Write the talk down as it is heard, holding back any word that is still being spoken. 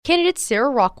Candidates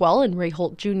Sarah Rockwell and Ray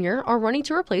Holt Jr. are running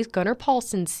to replace Gunnar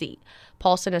Paulson's seat.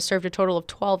 Paulson has served a total of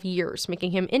 12 years,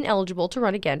 making him ineligible to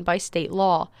run again by state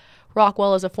law.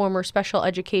 Rockwell is a former special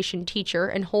education teacher,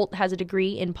 and Holt has a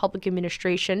degree in public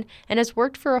administration and has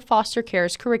worked for a foster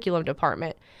care's curriculum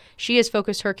department. She has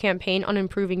focused her campaign on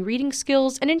improving reading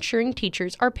skills and ensuring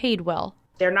teachers are paid well.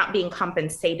 They're not being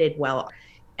compensated well.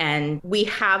 And we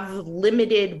have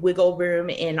limited wiggle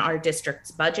room in our district's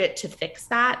budget to fix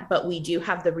that, but we do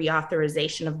have the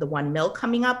reauthorization of the 1 mil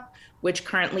coming up, which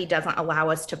currently doesn't allow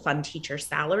us to fund teacher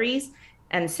salaries.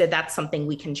 And so that's something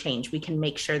we can change. We can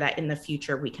make sure that in the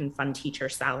future we can fund teacher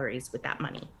salaries with that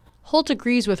money. Holt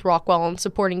agrees with Rockwell on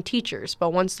supporting teachers, but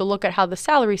wants to look at how the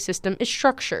salary system is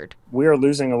structured. We are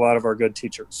losing a lot of our good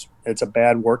teachers. It's a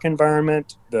bad work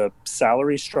environment. The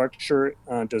salary structure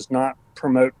does not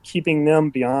promote keeping them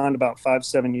beyond about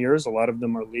 5-7 years. A lot of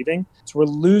them are leaving. So we're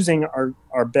losing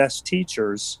our best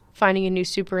teachers. Finding a new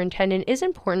superintendent is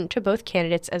important to both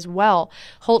candidates as well.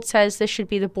 Holt says this should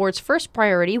be the board's first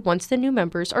priority once the new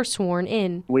members are sworn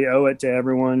in. We owe it to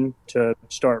everyone to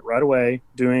start right away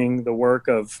doing the work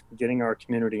of getting our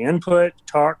community input,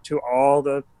 talk to all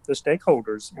the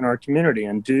stakeholders in our community,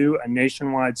 and do a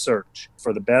nationwide search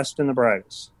for the best and the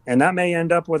brightest. And that may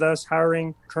end up with us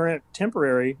hiring current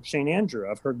temporary Shane Andrew.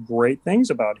 I've heard great things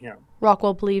about him.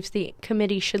 Rockwell believes the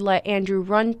committee should let Andrew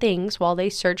run things while they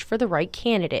search for the right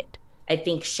candidate. I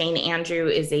think Shane Andrew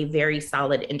is a very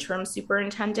solid interim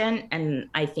superintendent, and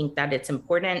I think that it's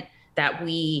important that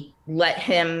we let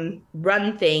him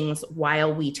run things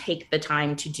while we take the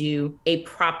time to do a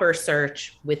proper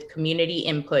search with community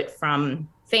input from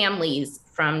families,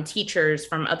 from teachers,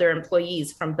 from other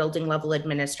employees, from building level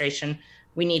administration.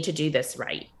 We need to do this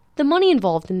right. The money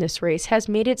involved in this race has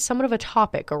made it somewhat of a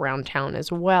topic around town as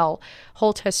well.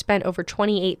 Holt has spent over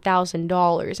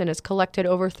 $28,000 and has collected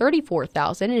over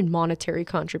 $34,000 in monetary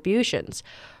contributions.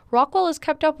 Rockwell has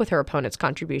kept up with her opponent's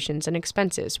contributions and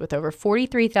expenses with over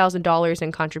 $43,000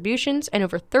 in contributions and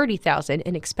over $30,000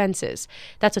 in expenses.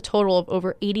 That's a total of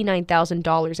over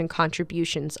 $89,000 in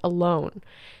contributions alone.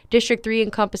 District 3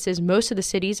 encompasses most of the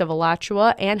cities of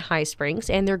Alachua and High Springs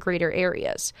and their greater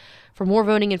areas. For more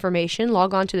voting information,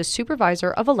 log on to the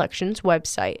Supervisor of Elections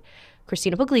website.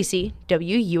 Christina Puglisi,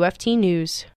 WUFT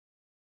News.